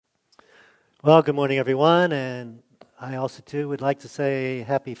Well, good morning, everyone, and I also, too, would like to say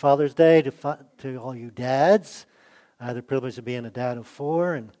Happy Father's Day to all you dads. I had the privilege of being a dad of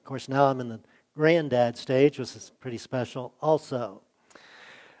 4, and, of course, now I'm in the granddad stage, which is pretty special also.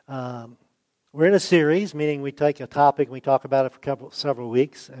 We're in a series, meaning we take a topic and we talk about it for several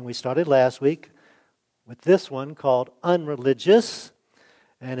weeks, and we started last week with this one called Unreligious,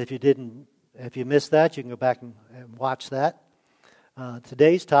 and if you missed that, you can go back and watch that.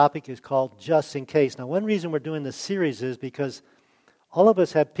 Today's topic is called Just in Case. Now, one reason we're doing this series is because all of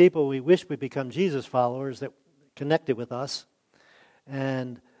us have people we wish would become Jesus followers that connected with us,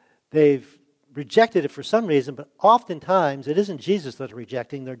 and they've rejected it for some reason, but oftentimes it isn't Jesus that they're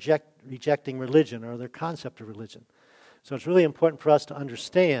rejecting, they're rejecting religion or their concept of religion. So it's really important for us to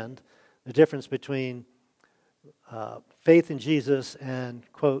understand the difference between faith in Jesus and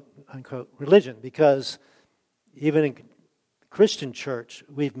quote unquote religion, because even in Christian church,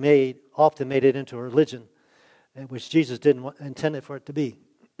 we've often made it into a religion, which Jesus didn't intend it for it to be.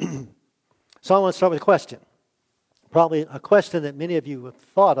 So I want to start with a question. Probably a question that many of you have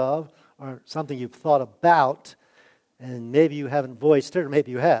thought of, or something you've thought about, and maybe you haven't voiced it, or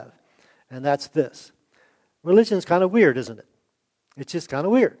maybe you have. And that's this. Religion's kind of weird, isn't it? It's just kind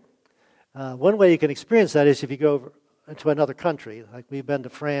of weird. One way you can experience that is if you go over to another country. Like we've been to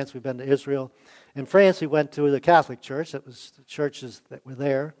France, we've been to Israel. In France, we went to the Catholic Church. That was the churches that were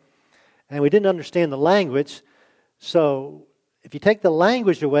there. And we didn't understand the language. So if you take the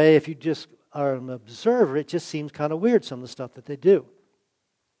language away, if you just are an observer, it just seems kind of weird, some of the stuff that they do.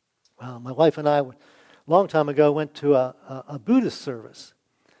 My wife and I, a long time ago, went to a Buddhist service.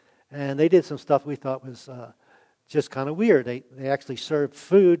 And they did some stuff we thought was just kind of weird. They actually served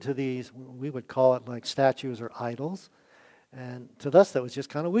food to these, we would call it like statues or idols. And to us, that was just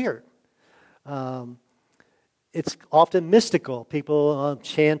kind of weird. It's often mystical, people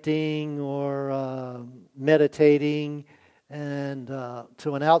chanting or meditating, and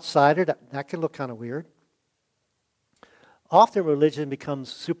to an outsider, that can look kind of weird. Often religion becomes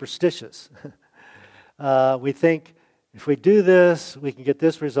superstitious. We think, if we do this, we can get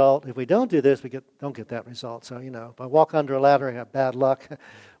this result. If we don't do this, don't get that result. So, if I walk under a ladder, I have bad luck.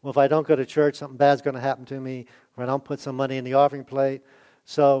 Well, if I don't go to church, something bad's going to happen to me. If I don't put some money in the offering plate.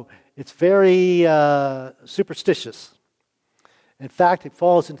 So it's very superstitious. In fact, it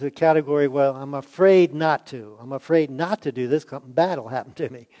falls into the category, well, I'm afraid not to. I'm afraid not to do this. Something bad will happen to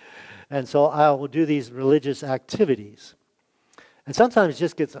me. And so I will do these religious activities. And sometimes it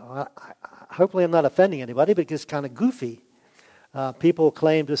just gets, hopefully I'm not offending anybody, but it gets kind of goofy. People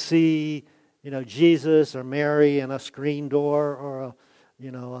claim to see, Jesus or Mary in a screen door or,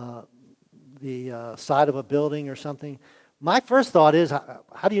 the side of a building or something. My first thought is,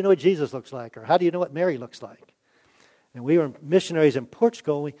 how do you know what Jesus looks like? Or how do you know what Mary looks like? And we were missionaries in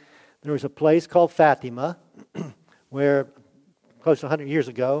Portugal. There was a place called Fatima where, close to 100 years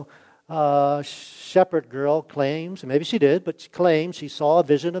ago, a shepherd girl claims, and maybe she did, but she claims she saw a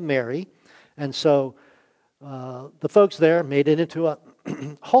vision of Mary. And so the folks there made it into a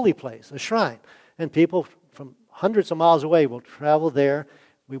holy place, a shrine. And people from hundreds of miles away will travel there.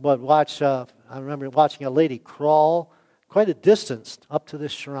 We would watch, I remember watching a lady crawl quite a distance up to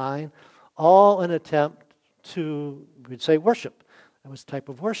this shrine, all in an attempt to, we'd say, worship. That was a type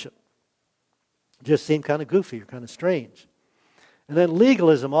of worship. It just seemed kind of goofy or kind of strange. And then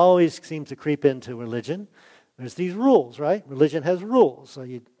legalism always seems to creep into religion. There's these rules, right? Religion has rules. So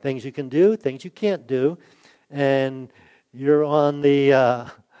things you can do, things you can't do. And you're on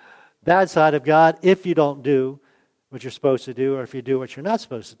the bad side of God if you don't do what you're supposed to do or if you do what you're not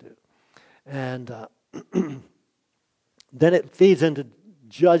supposed to do. And then it feeds into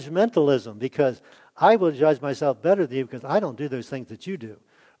judgmentalism because I will judge myself better than you because I don't do those things that you do.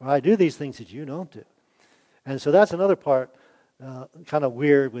 Or I do these things that you don't do. And so that's another part kind of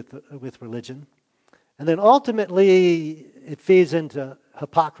weird with religion. And then ultimately, it feeds into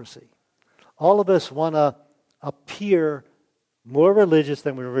hypocrisy. All of us want to appear more religious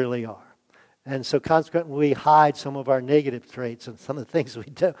than we really are. And so consequently, we hide some of our negative traits and some of the things we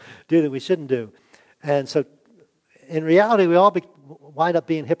do that we shouldn't do. And so in reality, we all wind up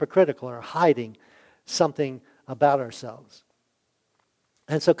being hypocritical or hiding something about ourselves.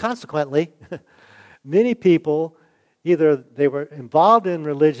 And so consequently, many people, either they were involved in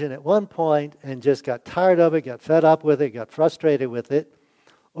religion at one point and just got tired of it, got fed up with it, got frustrated with it,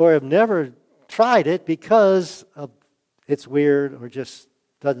 or have never tried it because it's weird or just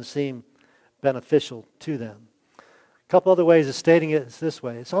doesn't seem beneficial to them. A couple other ways of stating it is this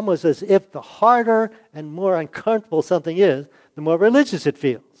way. It's almost as if the harder and more uncomfortable something is, the more religious it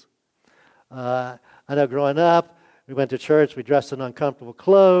feels. I know growing up, we went to church, we dressed in uncomfortable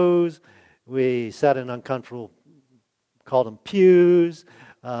clothes, We sat in uncomfortable, called them pews.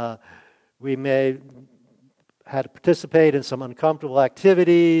 We had to participate in some uncomfortable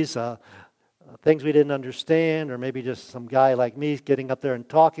activities, things we didn't understand, or maybe just some guy like me getting up there and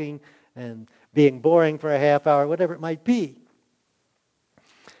talking and being boring for a half hour, whatever it might be.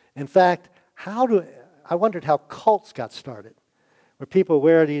 In fact, I wondered how cults got started, where people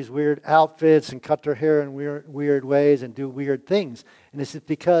wear these weird outfits and cut their hair in weird ways and do weird things. And it's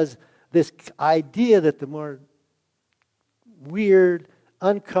because this idea that the more weird,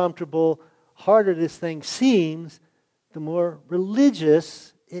 uncomfortable, harder this thing seems, the more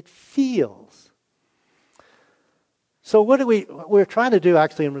religious it feels. So what we're trying to do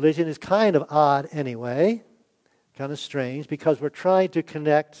actually in religion is kind of odd anyway, kind of strange, because we're trying to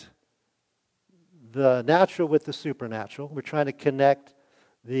connect the natural with the supernatural. We're trying to connect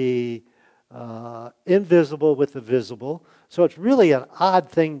the invisible with the visible. So it's really an odd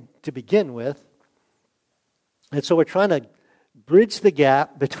thing to begin with. And so we're trying to bridge the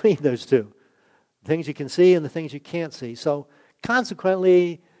gap between those two. The things you can see and the things you can't see. So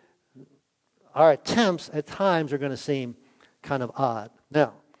consequently, our attempts at times are going to seem kind of odd.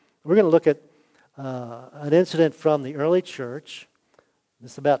 Now, we're going to look at an incident from the early church.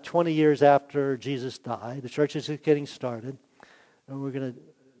 This is about 20 years after Jesus died. The church is just getting started. And we're going to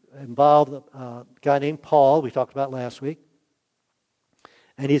involve a guy named Paul, we talked about last week.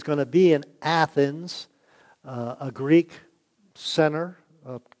 And he's going to be in Athens, a Greek center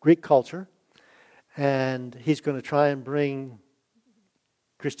of Greek culture. And he's going to try and bring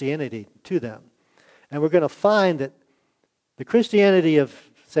Christianity to them. And we're going to find that the Christianity of,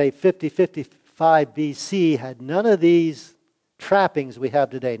 say, 55 BC had none of these trappings we have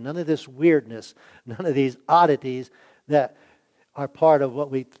today, none of this weirdness, none of these oddities that are part of what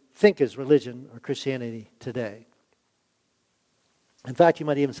we think is religion or Christianity today. In fact, you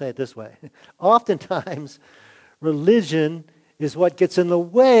might even say it this way. Oftentimes, religion is what gets in the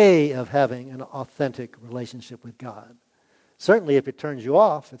way of having an authentic relationship with God. Certainly, if it turns you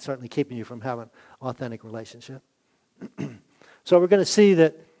off, it's certainly keeping you from having an authentic relationship. So we're going to see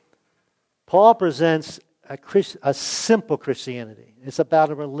that Paul presents a simple Christianity. It's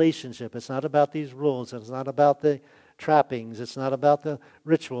about a relationship. It's not about these rules. It's not about the trappings. It's not about the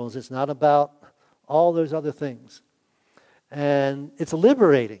rituals. It's not about all those other things. And it's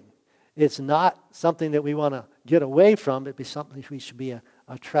liberating. It's not something that we want to get away from. It'd be something we should be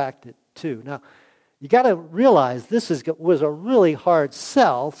attracted to. Now, you got to realize this was a really hard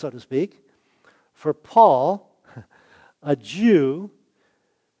sell, so to speak, for Paul, a Jew,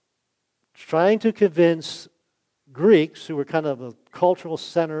 trying to convince Greeks, who were kind of a cultural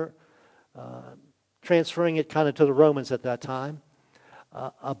center, transferring it kind of to the Romans at that time,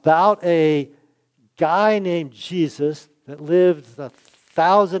 about a guy named Jesus that lived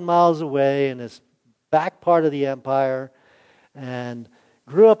 1,000 miles away in this back part of the empire and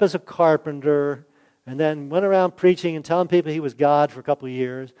grew up as a carpenter and then went around preaching and telling people he was God for a couple of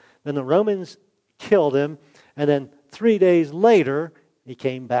years. Then the Romans killed him, and then 3 days later, he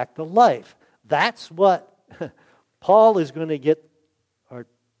came back to life. That's what Paul is going to get, or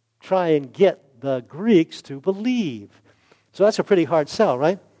try and get the Greeks to believe. So that's a pretty hard sell,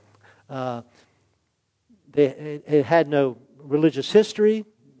 right? It had no religious history,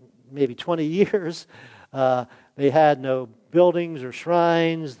 maybe 20 years. They had no buildings or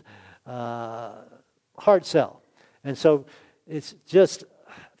shrines. Hard sell. And so it's just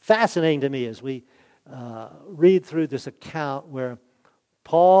fascinating to me as we read through this account where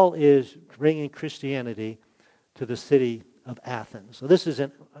Paul is bringing Christianity to the city of Athens. So this is a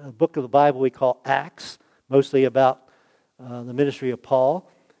book of the Bible we call Acts, mostly about the ministry of Paul.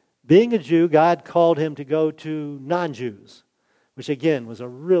 Being a Jew, God called him to go to non-Jews, which again was a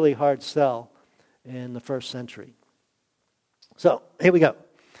really hard sell in the first century. So here we go.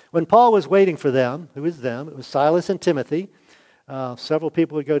 When Paul was waiting for them, who was them? It was Silas and Timothy. Several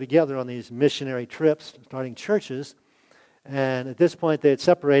people would go together on these missionary trips, starting churches. And at this point, they had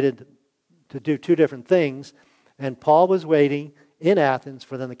separated to do two different things. And Paul was waiting in Athens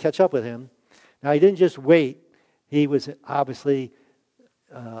for them to catch up with him. Now, he didn't just wait. He was obviously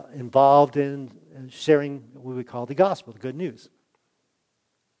involved in sharing what we call the gospel, the good news.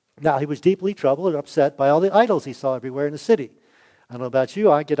 Now, he was deeply troubled and upset by all the idols he saw everywhere in the city. I don't know about you,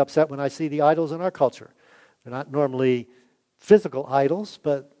 I get upset when I see the idols in our culture. They're not normally physical idols,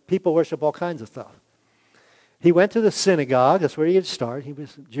 but people worship all kinds of stuff. He went to the synagogue, that's where he had started, he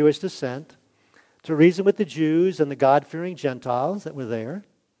was Jewish descent, to reason with the Jews and the God-fearing Gentiles that were there.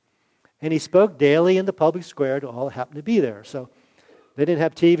 And he spoke daily in the public square to all that happened to be there. So they didn't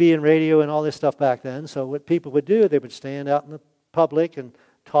have TV and radio and all this stuff back then. So what people would do, they would stand out in the public and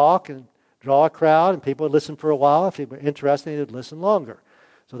talk and draw a crowd, and people would listen for a while. If they were interested, they would listen longer.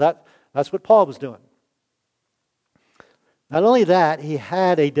 So that's what Paul was doing. Not only that, he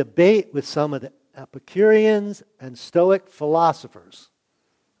had a debate with some of the Epicureans and Stoic philosophers.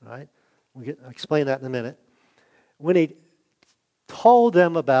 Right? I'll explain that in a minute. When he told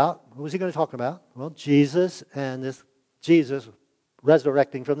them about, what was he going to talk about? Well, Jesus and this Jesus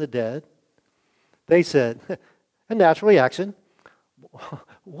resurrecting from the dead. They said, a natural reaction,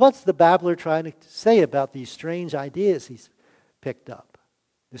 what's the babbler trying to say about these strange ideas he's picked up?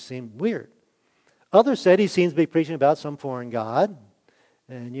 This seemed weird. Others said he seems to be preaching about some foreign god.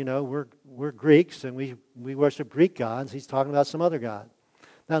 And, we're Greeks and we worship Greek gods. He's talking about some other god.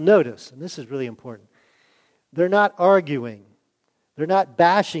 Now notice, and this is really important, they're not arguing. They're not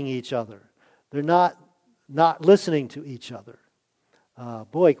bashing each other. They're not listening to each other.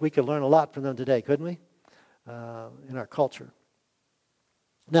 Boy, we could learn a lot from them today, couldn't we? In our culture.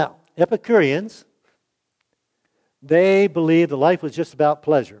 Now, Epicureans, they believed the life was just about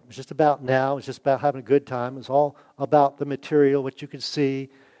pleasure. It was just about now. It was just about having a good time. It was all about the material, what you could see.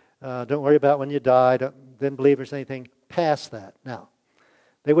 Don't worry about when you die. Didn't believe there's anything past that. Now,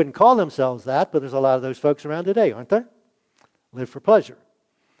 they wouldn't call themselves that, but there's a lot of those folks around today, aren't there? Live for pleasure.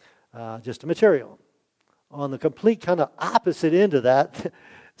 Just a material. On the complete kind of opposite end of that,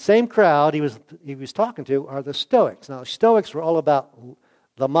 same crowd he was talking to are the Stoics. Now, Stoics were all about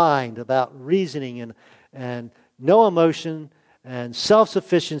the mind, about reasoning and no emotion and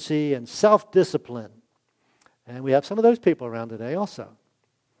self-sufficiency and self-discipline. And we have some of those people around today also.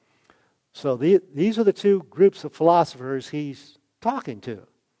 So these are the two groups of philosophers he's talking to.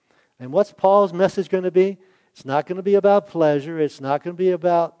 And what's Paul's message going to be? It's not going to be about pleasure. It's not going to be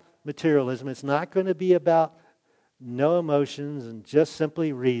about materialism. It's not going to be about no emotions and just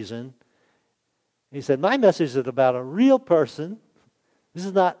simply reason. He said, my message is about a real person. This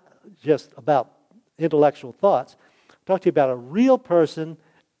is not just about intellectual thoughts. I'll talk to you about a real person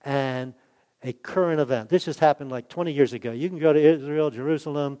and a current event. This just happened like 20 years ago. You can go to Israel,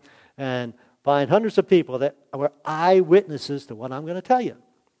 Jerusalem, and find hundreds of people that were eyewitnesses to what I'm going to tell you.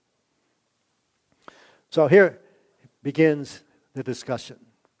 So here begins the discussion.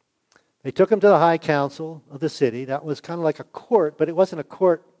 They took him to the high council of the city. That was kind of like a court, but it wasn't a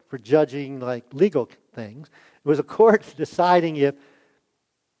court for judging like legal things. It was a court deciding if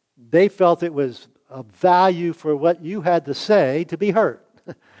they felt it was of value for what you had to say to be heard.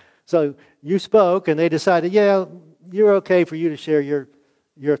 So you spoke, and they decided, yeah, you're okay for you to share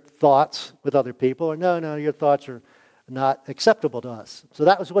your thoughts with other people, or no, your thoughts are not acceptable to us. So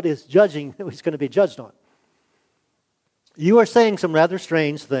that was what his judging was going to be judged on. You are saying some rather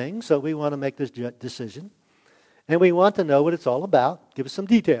strange things, so we want to make this decision. And we want to know what it's all about. Give us some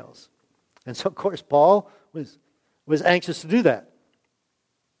details. And so, of course, Paul was anxious to do that.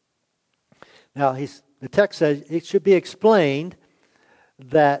 Now, the text says it should be explained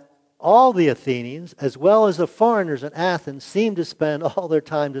that all the Athenians, as well as the foreigners in Athens, seem to spend all their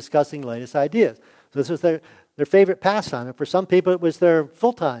time discussing latest ideas. So this was their favorite pastime. And for some people, it was their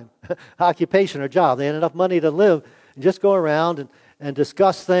full-time occupation or job. They had enough money to live and just go around and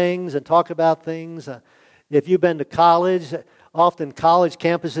discuss things and talk about things. If you've been to college, often college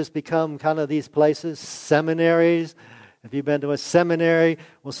campuses become kind of these places, seminaries. If you've been to a seminary,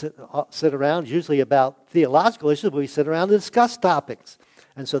 we'll sit around, usually about theological issues, but we sit around and discuss topics.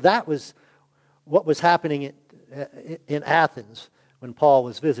 And so that was what was happening in Athens when Paul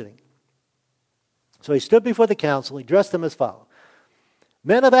was visiting. So he stood before the council. He addressed them as follows.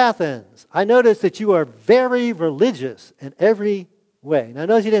 Men of Athens, I notice that you are very religious in every way. Now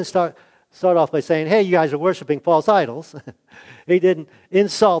notice he didn't start off by saying, hey, you guys are worshiping false idols. He didn't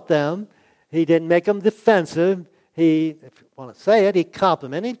insult them. He didn't make them defensive. He, if you want to say it, he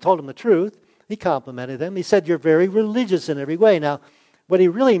complimented. He told them the truth. He complimented them. He said, you're very religious in every way. Now, what he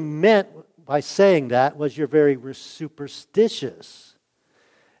really meant by saying that was you're very superstitious.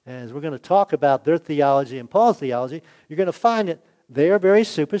 As we're going to talk about their theology and Paul's theology, you're going to find that they are very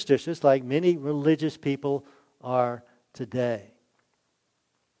superstitious, like many religious people are today.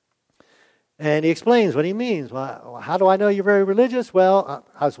 And he explains what he means. Well, how do I know you're very religious? Well,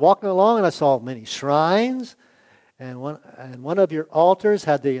 I was walking along and I saw many shrines, and one of your altars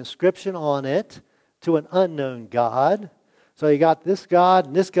had the inscription on it, to an unknown God. So you got this God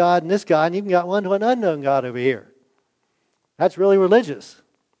and this God and this God, and you even got one to an unknown God over here. That's really religious.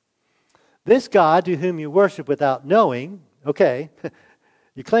 This God to whom you worship without knowing, okay,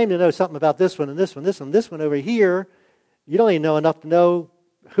 you claim to know something about this one and this one, this one over here. You don't even know enough to know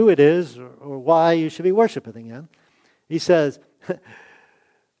who it is or why you should be worshiping him. He says,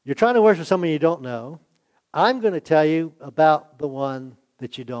 you're trying to worship someone you don't know. I'm going to tell you about the one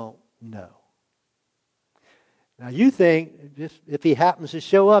that you don't know. Now you think if he happens to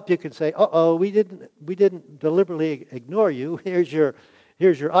show up, you can say, "Uh-oh, we didn't deliberately ignore you. Here's your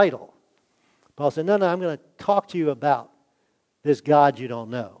idol." Paul said, "No, I'm going to talk to you about this God you don't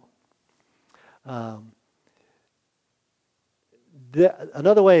know."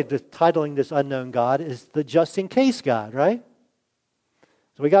 Another way of titling this unknown God is the just-in-case God, right?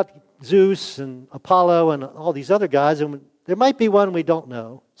 So we got Zeus and Apollo and all these other gods, and there might be one we don't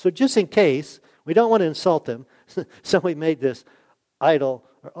know. So just in case, we don't want to insult him, so we made this idol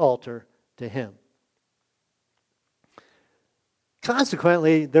or altar to him.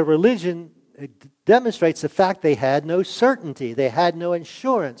 Consequently, their religion demonstrates the fact they had no certainty. They had no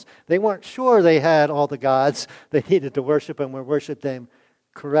assurance. They weren't sure they had all the gods they needed to worship and were worshiped them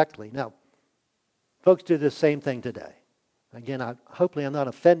correctly. Now, folks do the same thing today. Again, hopefully I'm not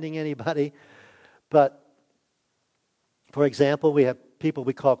offending anybody, but for example, we have people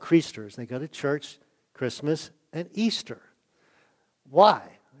we call Creasters. They go to church Christmas and Easter. Why?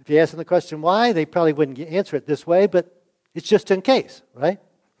 If you ask them the question why, they probably wouldn't answer it this way, but it's just in case, right?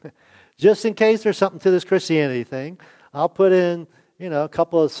 Just in case there's something to this Christianity thing, I'll put in, a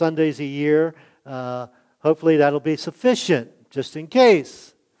couple of Sundays a year. Hopefully that'll be sufficient, just in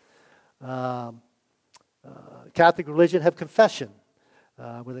case. Catholic religion have confession,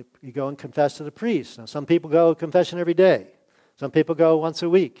 where you go and confess to the priest. Now, some people go confession every day. Some people go once a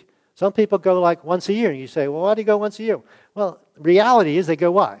week. Some people go like once a year. And you say, well, why do you go once a year? Well, reality is they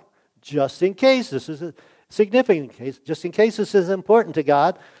go, why? Just in case this is a significant case. Just in case this is important to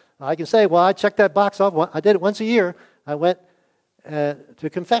God. I can say, well, I checked that box off. I did it once a year. I went to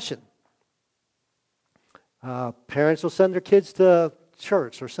confession. Parents will send their kids to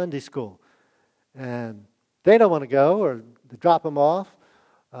church or Sunday school. And they don't want to go, or they drop them off.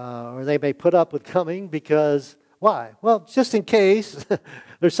 Or they may put up with coming because, why? Well, just in case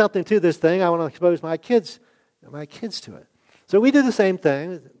there's something to this thing, I want to expose my kids to it. So we do the same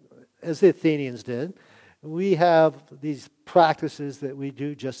thing as the Athenians did. We have these practices that we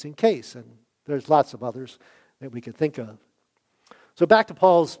do just in case, and there's lots of others that we could think of. So back to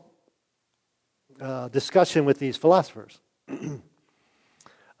Paul's discussion with these philosophers.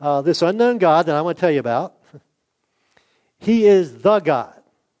 This unknown God that I want to tell you about, he is the God.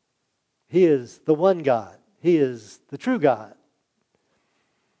 He is the one God. He is the true God.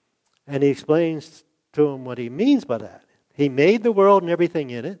 And he explains to them what he means by that. He made the world and everything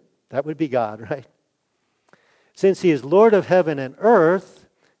in it. That would be God, right? Since he is Lord of heaven and earth,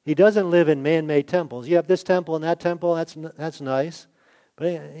 he doesn't live in man-made temples. You have this temple and that temple, that's nice.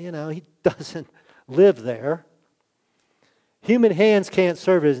 But, he doesn't live there. Human hands can't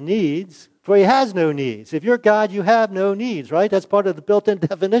serve his needs, for he has no needs. If you're God, you have no needs, right? That's part of the built-in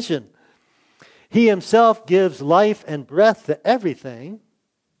definition. He himself gives life and breath to everything.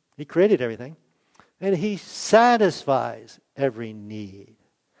 He created everything. And he satisfies every need.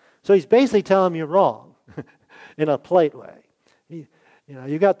 So he's basically telling them you're wrong in a polite way.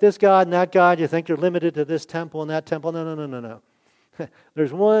 You got this God and that God. You think you're limited to this temple and that temple. No.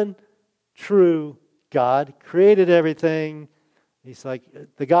 There's one true God, created everything. He's like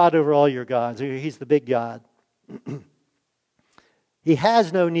the God over all your gods. He's the big God. He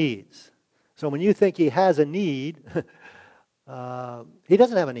has no needs. So when you think he has a need, he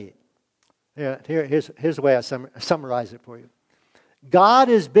doesn't have a need. Here's the way I summarize it for you. God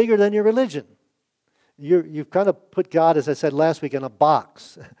is bigger than your religion. You've kind of put God, as I said last week, in a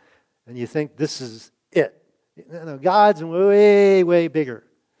box. And you think this is it. No, God's way, way bigger.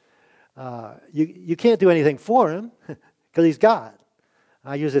 You can't do anything for him because he's God.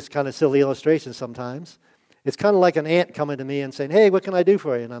 I use this kind of silly illustration sometimes. It's kind of like an ant coming to me and saying, hey, what can I do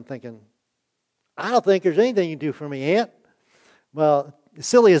for you? And I'm thinking, I don't think there's anything you can do for me, ant. Well, as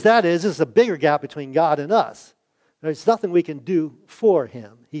silly as that is, there's a bigger gap between God and us. There's nothing we can do for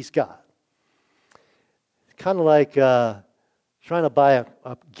him. He's God. It's kind of like trying to buy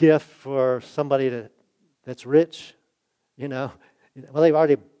a gift for somebody that's rich. Well, they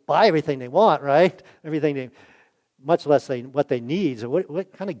already buy everything they want, right? Everything much less what they need. So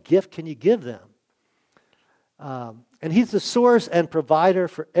what kind of gift can you give them? And he's the source and provider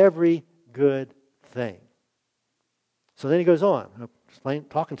for every good thing. So then he goes on,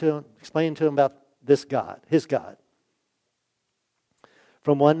 explaining to him about this God, his God.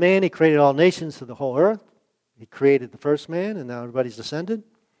 From one man, he created all nations to the whole earth. He created the first man, and now everybody's descended.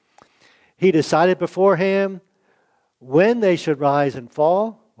 He decided beforehand when they should rise and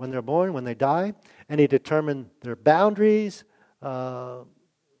fall, when they're born, when they die, and he determined their boundaries of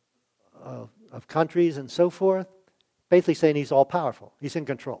countries and so forth, basically saying he's all-powerful. He's in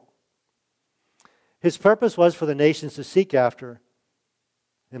control. His purpose was for the nations to seek after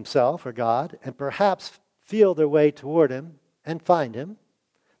himself or God and perhaps feel their way toward him and find him.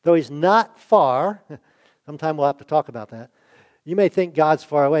 Though he's not far, sometime we'll have to talk about that. You may think God's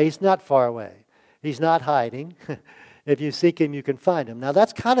far away. He's not far away. He's not hiding. If you seek him, you can find him. Now,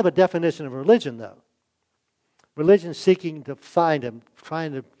 that's kind of a definition of religion, though. Religion seeking to find him,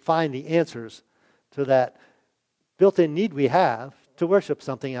 trying to find the answers to that built-in need we have to worship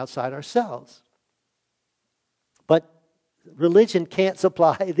something outside ourselves. But religion can't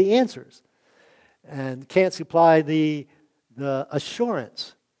supply the answers and can't supply the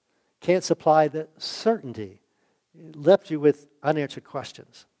assurance, can't supply the certainty. It left you with unanswered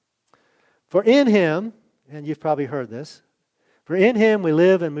questions. For in him, and you've probably heard this, for in him we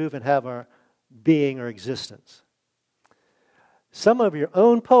live and move and have our being or existence. Some of your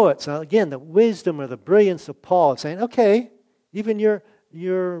own poets, now again, the wisdom or the brilliance of Paul, saying, okay, even your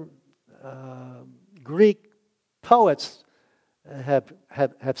Greek poets have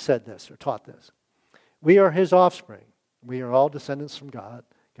said this or taught this. We are his offspring. We are all descendants from God,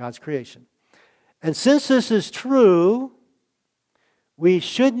 God's creation. And since this is true, we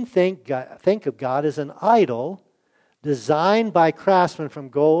shouldn't think of God as an idol designed by craftsmen from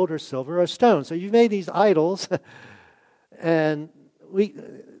gold or silver or stone. So you've made these idols, and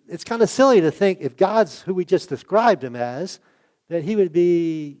it's kind of silly to think if God's who we just described him as, that he would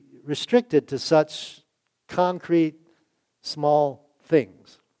be restricted to such concrete, small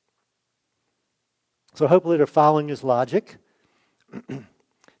things. So hopefully they're following his logic.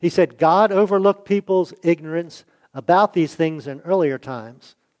 He said God overlooked people's ignorance about these things in earlier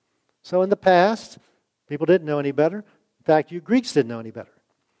times. So in the past, people didn't know any better. In fact, you Greeks didn't know any better.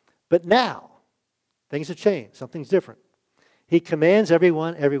 But now, things have changed. Something's different. He commands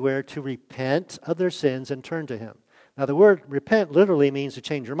everyone everywhere to repent of their sins and turn to him. Now, the word repent literally means to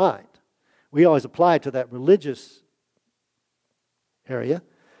change your mind. We always apply it to that religious area.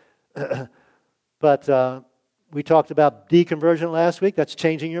 But we talked about deconversion last week. That's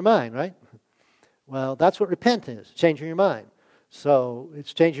changing your mind, right? Well, that's what repent is, changing your mind. So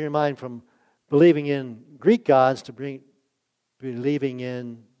it's changing your mind from believing in Greek gods to believing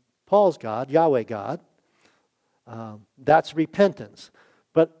in Paul's God, Yahweh God. That's repentance.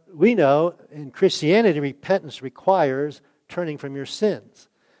 But we know in Christianity, repentance requires turning from your sins.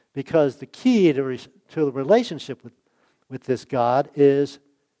 Because the key to the relationship with this God is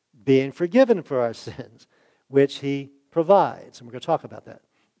being forgiven for our sins, which he provides. And we're going to talk about that.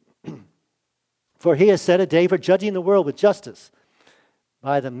 For he has set a day for judging the world with justice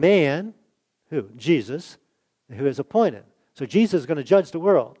by the man, who? Jesus, who is appointed. So Jesus is going to judge the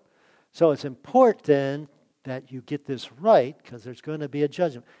world. So it's important that you get this right because there's going to be a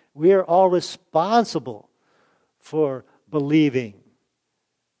judgment. We are all responsible for believing,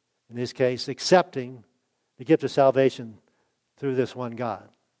 in this case, accepting the gift of salvation through this one God.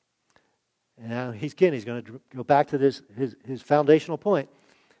 And now he's going to go back to his foundational point.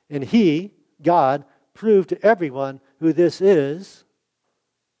 And he, God, proved to everyone who this is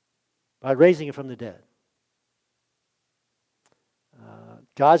by raising him from the dead.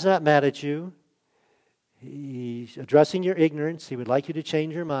 God's not mad at you. He's addressing your ignorance. He would like you to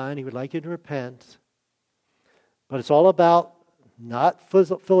change your mind. He would like you to repent. But it's all about not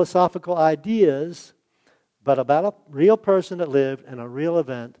philosophical ideas, but about a real person that lived and a real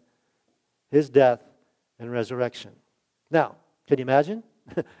event, his death and resurrection. Now, can you imagine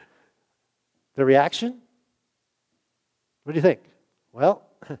the reaction? What do you think? Well,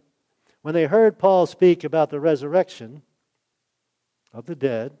 when they heard Paul speak about the resurrection of the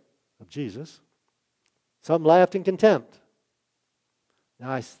dead, of Jesus, some laughed in contempt.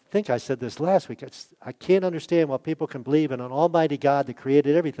 Now, I think I said this last week. I can't understand why people can believe in an almighty God that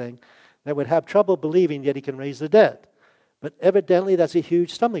created everything that would have trouble believing that he can raise the dead. But evidently, that's a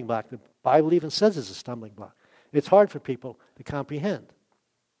huge stumbling block. The Bible even says it's a stumbling block. It's hard for people to comprehend.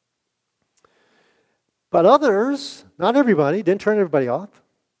 But others, not everybody, didn't turn everybody off.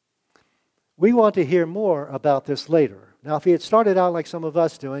 We want to hear more about this later. Now, if he had started out like some of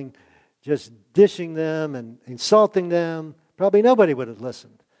us doing, just dishing them and insulting them, probably nobody would have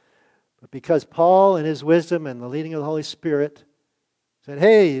listened. But because Paul, in his wisdom and the leading of the Holy Spirit, said,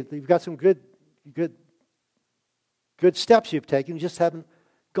 hey, you've got some good steps you've taken, you just haven't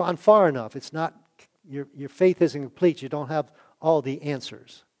gone far enough. It's not, your faith isn't complete. You don't have all the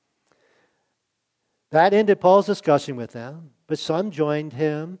answers. That ended Paul's discussion with them, but some joined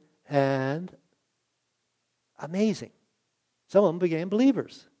him, and amazing, some of them became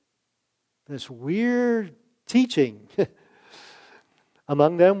believers. This weird teaching.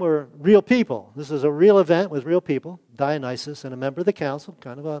 Among them were real people. This is a real event with real people. Dionysus and a member of the council,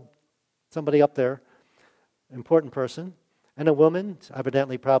 kind of somebody up there, important person. and a woman,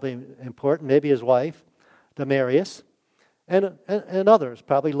 evidently probably important, maybe his wife, Demarius, and others,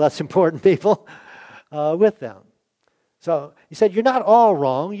 probably less important people with them. So he said, you're not all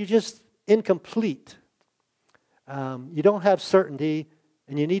wrong, you're just incomplete. You don't have certainty,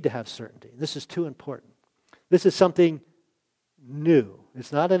 and you need to have certainty. This is too important. This is something new.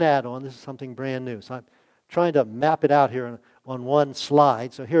 It's not an add-on, this is something brand new. So I'm trying to map it out here on one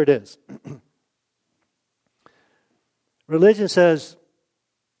slide, so here it is. Religion says,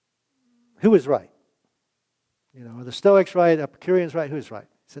 who is right? Are the Stoics right? Are Epicureans right? Who's right?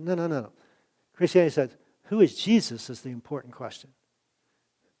 He said, no. Christianity says, who is Jesus is the important question.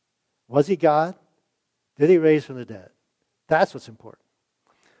 Was he God? Did he raise from the dead? That's what's important.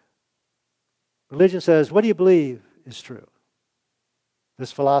 Religion says, what do you believe is true?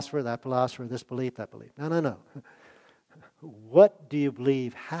 This philosopher, this belief, that belief. No. What do you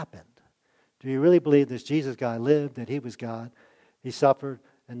believe happened? Do you really believe this Jesus guy lived, that he was God, he suffered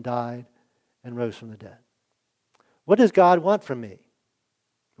and died and rose from the dead? What does God want from me?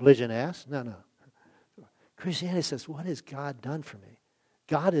 Religion asks. No. Christianity says, what has God done for me?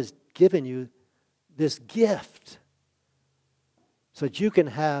 God has given you this gift so that you can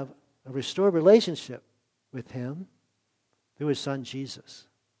have a restored relationship with him through his son Jesus.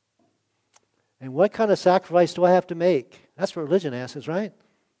 And what kind of sacrifice do I have to make? That's what religion asks, right?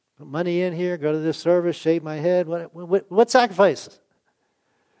 Put money in here, go to this service, shave my head. What sacrifices?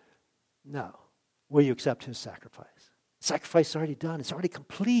 No. Will you accept his sacrifice? Sacrifice is already done. It's already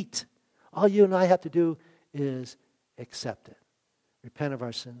complete. All you and I have to do is accept it. Repent of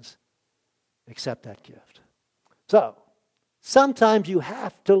our sins. Accept that gift. So, sometimes you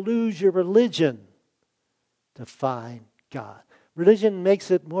have to lose your religion to find God. Religion makes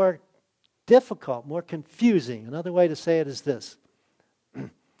it more difficult, more confusing. Another way to say it is this.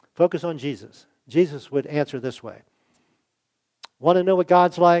 Focus on Jesus. Jesus would answer this way. Want to know what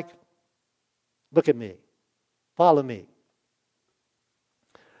God's like? Look at me. Follow me.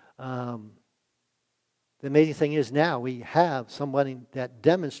 The amazing thing is now we have somebody that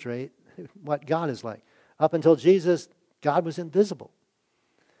demonstrates what God is like. Up until Jesus, God was invisible.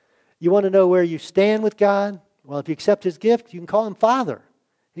 You want to know where you stand with God? Well, if you accept his gift, you can call him Father.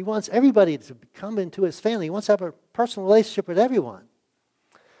 He wants everybody to come into his family. He wants to have a personal relationship with everyone.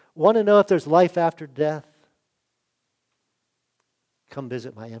 Want to know if there's life after death? Come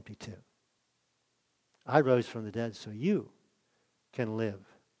visit my empty tomb. I rose from the dead so you can live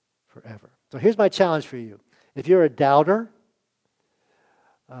forever. So here's my challenge for you. If you're a doubter,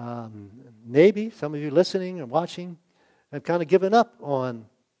 maybe some of you listening and watching have kind of given up on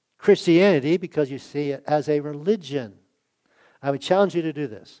Christianity because you see it as a religion. I would challenge you to do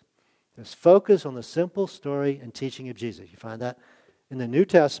this. Just focus on the simple story and teaching of Jesus. You find that in the New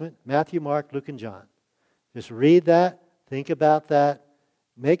Testament, Matthew, Mark, Luke, and John. Just read that, think about that,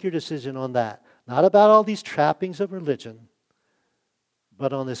 make your decision on that. Not about all these trappings of religion,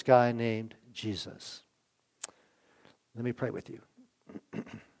 but on this guy named Jesus. Let me pray with you.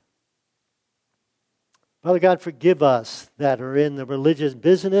 Father God, forgive us that are in the religious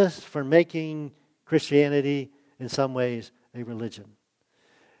business for making Christianity in some ways a religion.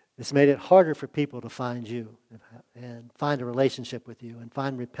 It's made it harder for people to find you and find a relationship with you and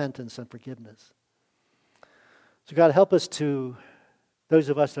find repentance and forgiveness. So God, help us to, those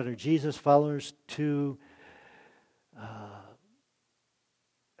of us that are Jesus followers, to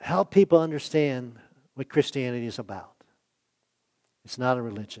help people understand what Christianity is about. It's not a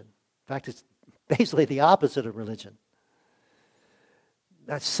religion. In fact, it's basically the opposite of religion.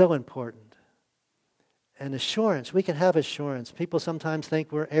 That's so important. And assurance, we can have assurance. People sometimes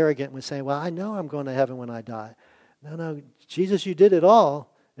think we're arrogant. We say, well, I know I'm going to heaven when I die. No, Jesus, you did it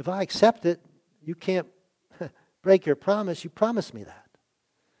all. If I accept it, you can't break your promise. You promised me that.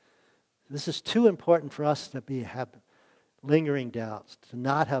 This is too important for us to have lingering doubts, to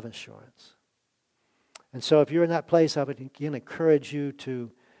not have assurance. And so if you're in that place, I would again encourage you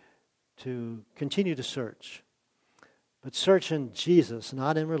to continue to search. But search in Jesus,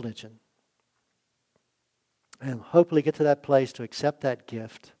 not in religion. And hopefully get to that place to accept that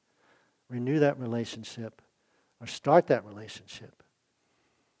gift, renew that relationship, or start that relationship.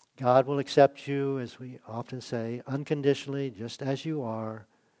 God will accept you, as we often say, unconditionally, just as you are.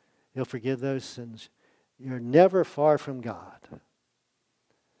 He'll forgive those sins. You're never far from God.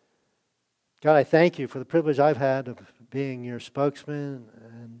 God, I thank you for the privilege I've had of being your spokesman,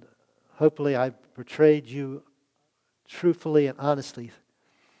 and hopefully I've portrayed you truthfully and honestly.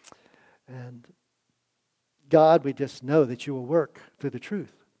 And God, we just know that you will work through the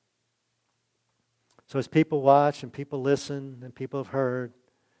truth. So as people watch and people listen and people have heard,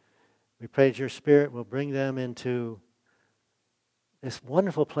 we pray that your Spirit will bring them into this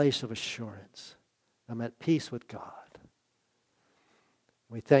wonderful place of assurance. I'm at peace with God.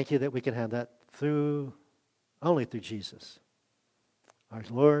 We thank you that we can have that only through Jesus, our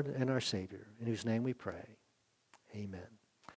Lord and our Savior, in whose name we pray. Amen.